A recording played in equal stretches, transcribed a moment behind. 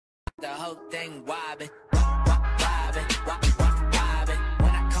The whole thing wobbin', wobbin', wobbin'.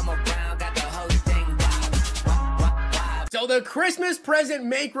 When I come around, got the whole thing wobbin'. So the Christmas present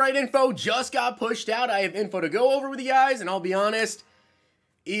make right info just got pushed out. I have info to go over with you guys, and I'll be honest,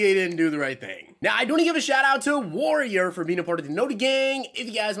 EA didn't do the right thing. Now, I do want to give a shout out to Warrior for being a part of the Noti Gang. If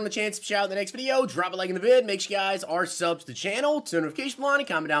you guys want a chance to shout out in the next video, drop a like in the vid. Make sure you guys are subs to the channel, turn notification bell on, and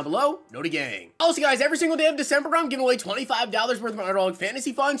comment down below. Noti Gang. Also, guys, every single day of December, I'm giving away $25 worth of Underdog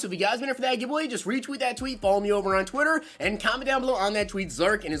Fantasy Fund. So if you guys been in for that giveaway, just retweet that tweet, follow me over on Twitter, and comment down below on that tweet,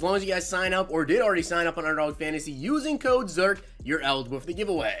 Zirk. And as long as you guys sign up or did already sign up on Underdog Fantasy using code Zirk, you're eligible for the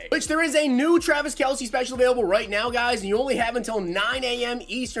giveaway. Which there is a new Travis Kelce special available right now, guys, and you only have until 9 a.m.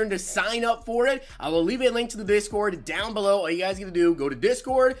 Eastern to sign up for it. I will leave a link to the Discord down below. All you guys gotta do, go to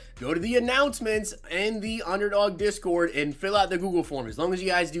Discord, go to the announcements in the Underdog Discord, and fill out the Google form. As long as you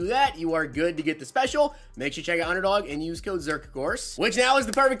guys do that, you are good to get the special. Make sure you check out Underdog and use code Zirk, of course. Which now is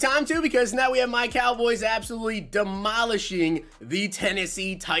the perfect time too, because now we have my Cowboys absolutely demolishing the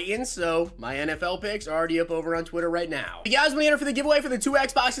Tennessee Titans. So my NFL picks are already up over on Twitter right now. If you guys want to enter for the giveaway for the 2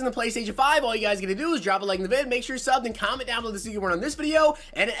 Xboxes and the PlayStation 5, all you guys gotta do is drop a like in the vid, make sure you're subbed, and comment down below the secret word on this video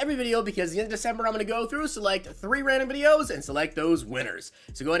and every video, because at the end of December I'm gonna go through, select 3 random videos and select those winners.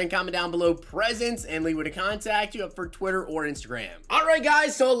 So go ahead and comment down below presents and leave me to contact you up for Twitter or Instagram. All right,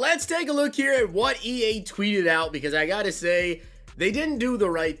 guys, so let's take a look here at what EA tweeted out, because I gotta say, they didn't do the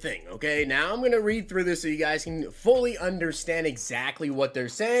right thing, okay? Now, I'm going to read through this so you guys can fully understand exactly what they're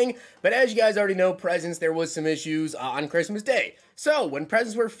saying. But as you guys already know, presents, there was some issues on Christmas Day. So, when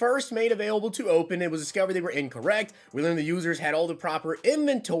presents were first made available to open, it was discovered they were incorrect. We learned the users had all the proper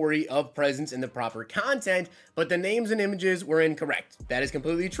inventory of presents and the proper content, but the names and images were incorrect. That is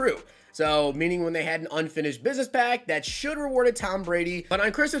completely true. So, meaning when they had an unfinished business pack, that should reward a Tom Brady. But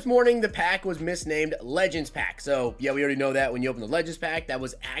on Christmas morning, the pack was misnamed Legends Pack. So, yeah, we already know that when you open the Legends Pack, that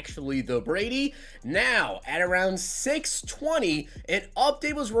was actually the Brady. Now, at around 6:20, an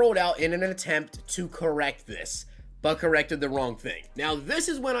update was rolled out in an attempt to correct this, but corrected the wrong thing. Now, this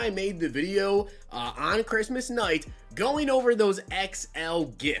is when I made the video on Christmas night going over those XL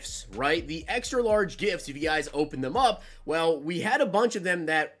gifts, right? The extra large gifts, if you guys open them up, well, we had a bunch of them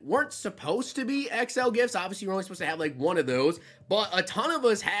that weren't supposed to be XL gifts. Obviously, you're only supposed to have like one of those, but a ton of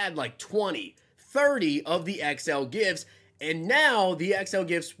us had like 20, 30 of the XL gifts. And now the XL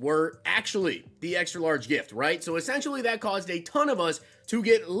gifts were actually the extra large gift, right? So essentially that caused a ton of us to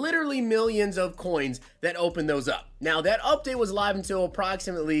get literally millions of coins that opened those up. Now that update was live until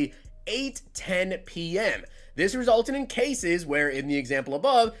approximately 8:10 p.m. This resulted in cases where, in the example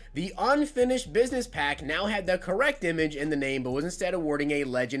above, the unfinished business pack now had the correct image in the name, but was instead awarding a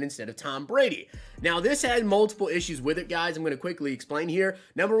legend instead of Tom Brady. Now, this had multiple issues with it, guys. I'm going to quickly explain here.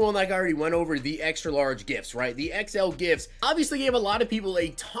 Number one, like I already went over, the extra large gifts, right? The XL gifts obviously gave a lot of people a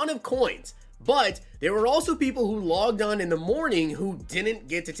ton of coins, but there were also people who logged on in the morning who didn't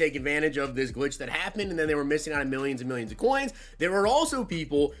get to take advantage of this glitch that happened, and then they were missing out on millions and millions of coins. There were also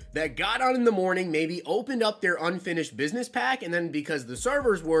people that got on in the morning, maybe opened up their unfinished business pack, and then because the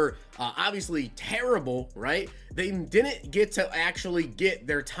servers were obviously terrible, right? They didn't get to actually get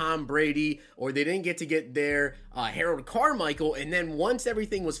their Tom Brady, or they didn't get to get their Harold Carmichael, and then once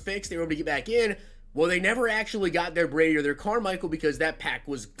everything was fixed, they were able to get back in. Well, they never actually got their Brady or their Carmichael because that pack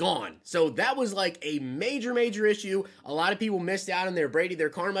was gone. So that was like a major, major issue. A lot of people missed out on their Brady, their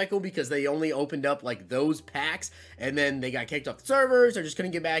Carmichael, because they only opened up like those packs, and then they got kicked off the servers or just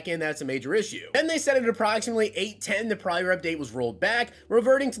couldn't get back in. That's a major issue. Then they said at approximately 8:10, the prior update was rolled back,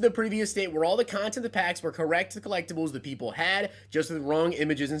 reverting to the previous state where all the content of the packs were correct to the collectibles the people had, just with wrong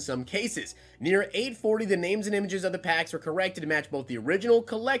images in some cases. Near 8:40, the names and images of the packs were corrected to match both the original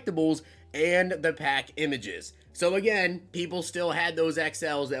collectibles and the pack images. So again, people still had those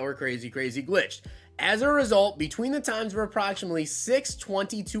XLs that were crazy, crazy glitched. As a result, between the times of approximately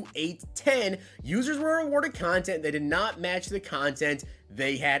 6:20 to 8:10, users were awarded content that did not match the content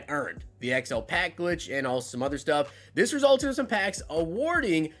they had earned. The XL pack glitch and also some other stuff. This resulted in some packs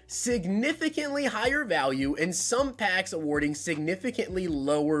awarding significantly higher value and some packs awarding significantly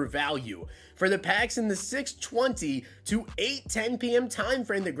lower value. For the packs in the 6:20 to 8:10 p.m. time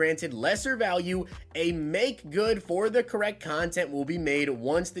frame that granted lesser value, a make good for the correct content will be made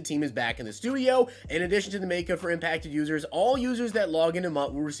once the team is back in the studio. In addition to the make good for impacted users, all users that log in them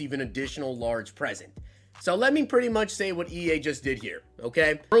up will receive an additional large present. So let me pretty much say what EA just did here,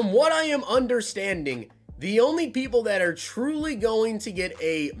 okay? From what I am understanding, the only people that are truly going to get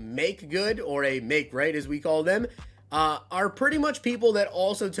a make good or a make right, as we call them, are pretty much people that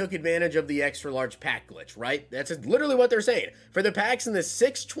also took advantage of the extra large pack glitch, right? That's literally what they're saying. For the packs in the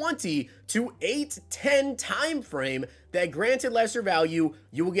 620 to 810 time frame that granted lesser value,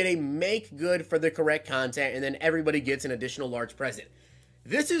 you will get a make good for the correct content, and then everybody gets an additional large present.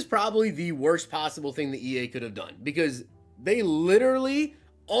 This is probably the worst possible thing the EA could have done, because they literally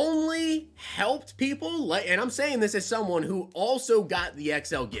only helped people, and I'm saying this as someone who also got the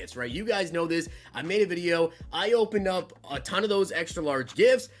XL gifts, right? You guys know this. I made a video. I opened up a ton of those extra large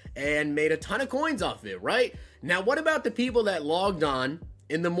gifts and made a ton of coins off of it, right? Now, what about the people that logged on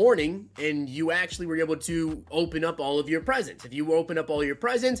in the morning and you actually were able to open up all of your presents? If you open up all your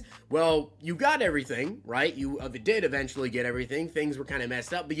presents, well, you got everything, right? You did eventually get everything. Things were kind of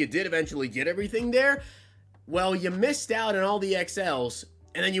messed up, but you did eventually get everything there. Well, you missed out on all the XLs,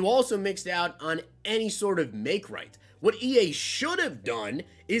 and then you also mixed out on any sort of make right. What EA should have done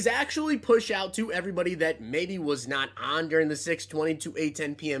is actually push out to everybody that maybe was not on during the 6:20 to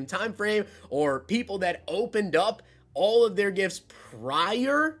 8:10 p.m. time frame, or people that opened up all of their gifts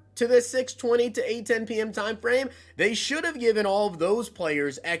prior to the 6:20 to 8:10 p.m. time frame. They should have given all of those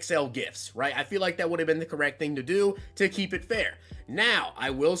players XL gifts, right? I feel like that would have been the correct thing to do to keep it fair. Now,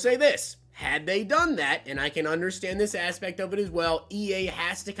 I will say this. Had they done that, and I can understand this aspect of it as well, EA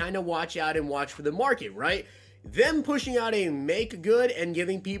has to kind of watch out and watch for the market, right? Them pushing out a make good and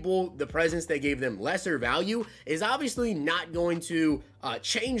giving people the presents that gave them lesser value is obviously not going to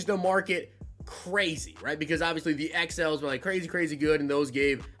change the market crazy, right? Because obviously the XLs were like crazy good, and those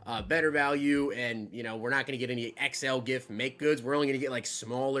gave better value, and you know, we're not going to get any XL gift make goods. We're only going to get like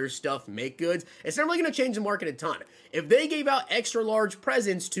smaller stuff make goods. It's not really going to change the market a ton. If they gave out extra large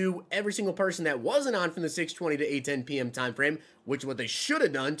presents to every single person that wasn't on from the 6:20 to 8:10 p.m. time frame, which is what they should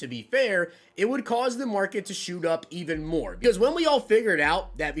have done, to be fair, it would cause the market to shoot up even more. Because when we all figured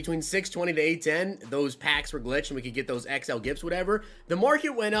out that between 6:20 to 8:10, those packs were glitched and we could get those XL gifts, whatever, the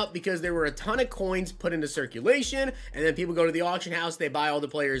market went up because there were a ton of coins put into circulation, and then people go to the auction house, they buy all the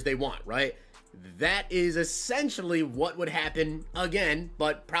players they want, right? That is essentially what would happen again,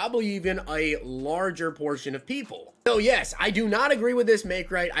 but probably even a larger portion of people. So yes, I do not agree with this make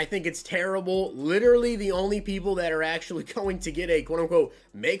right. I think it's terrible. Literally the only people that are actually going to get a quote-unquote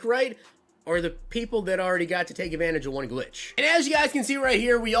make right are the people that already got to take advantage of one glitch. And as you guys can see right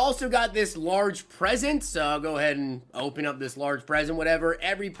here, we also got this large present. So I'll go ahead and open up this large present, whatever.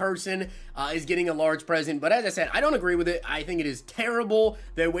 Every person is getting a large present. But as I said, I don't agree with it. I think it is terrible.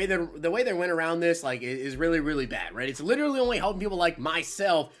 The way they went around this, like, is really bad, right? It's literally only helping people like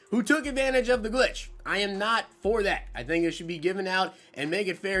myself who took advantage of the glitch. I am not for that. I think it should be given out and make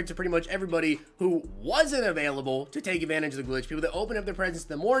it fair to pretty much everybody who wasn't available to take advantage of the glitch. People that open up their presents in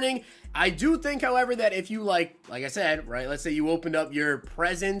the morning. I do think, however, that if you like I said, right, let's say you opened up your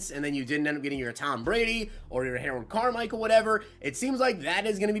presents and then you didn't end up getting your Tom Brady or your Harold Carmichael, whatever, it seems like that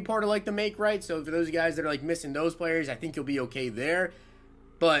is going to be part of like the make right. So for those guys that are like missing those players, I think you'll be okay there.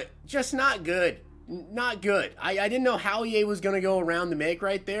 But just not good. Not good. I didn't know how EA was going to go around the make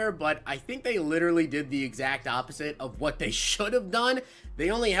right there, but I think they literally did the exact opposite of what they should have done. They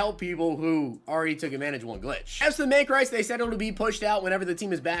only help people who already took advantage of one glitch. As for the make rights, they said it'll be pushed out whenever the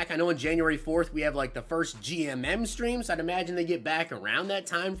team is back. I know on January 4th, we have like the first GMM stream, so I'd imagine they get back around that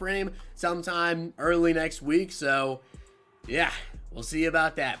time frame sometime early next week. So yeah, we'll see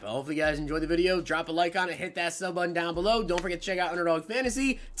about that. But hopefully you guys enjoyed the video. Drop a like on it, hit that sub button down below. Don't forget to check out Underdog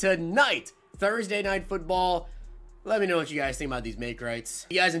Fantasy tonight. Thursday Night Football. Let me know what you guys think about these make rights.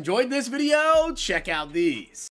 If you guys enjoyed this video, check out these.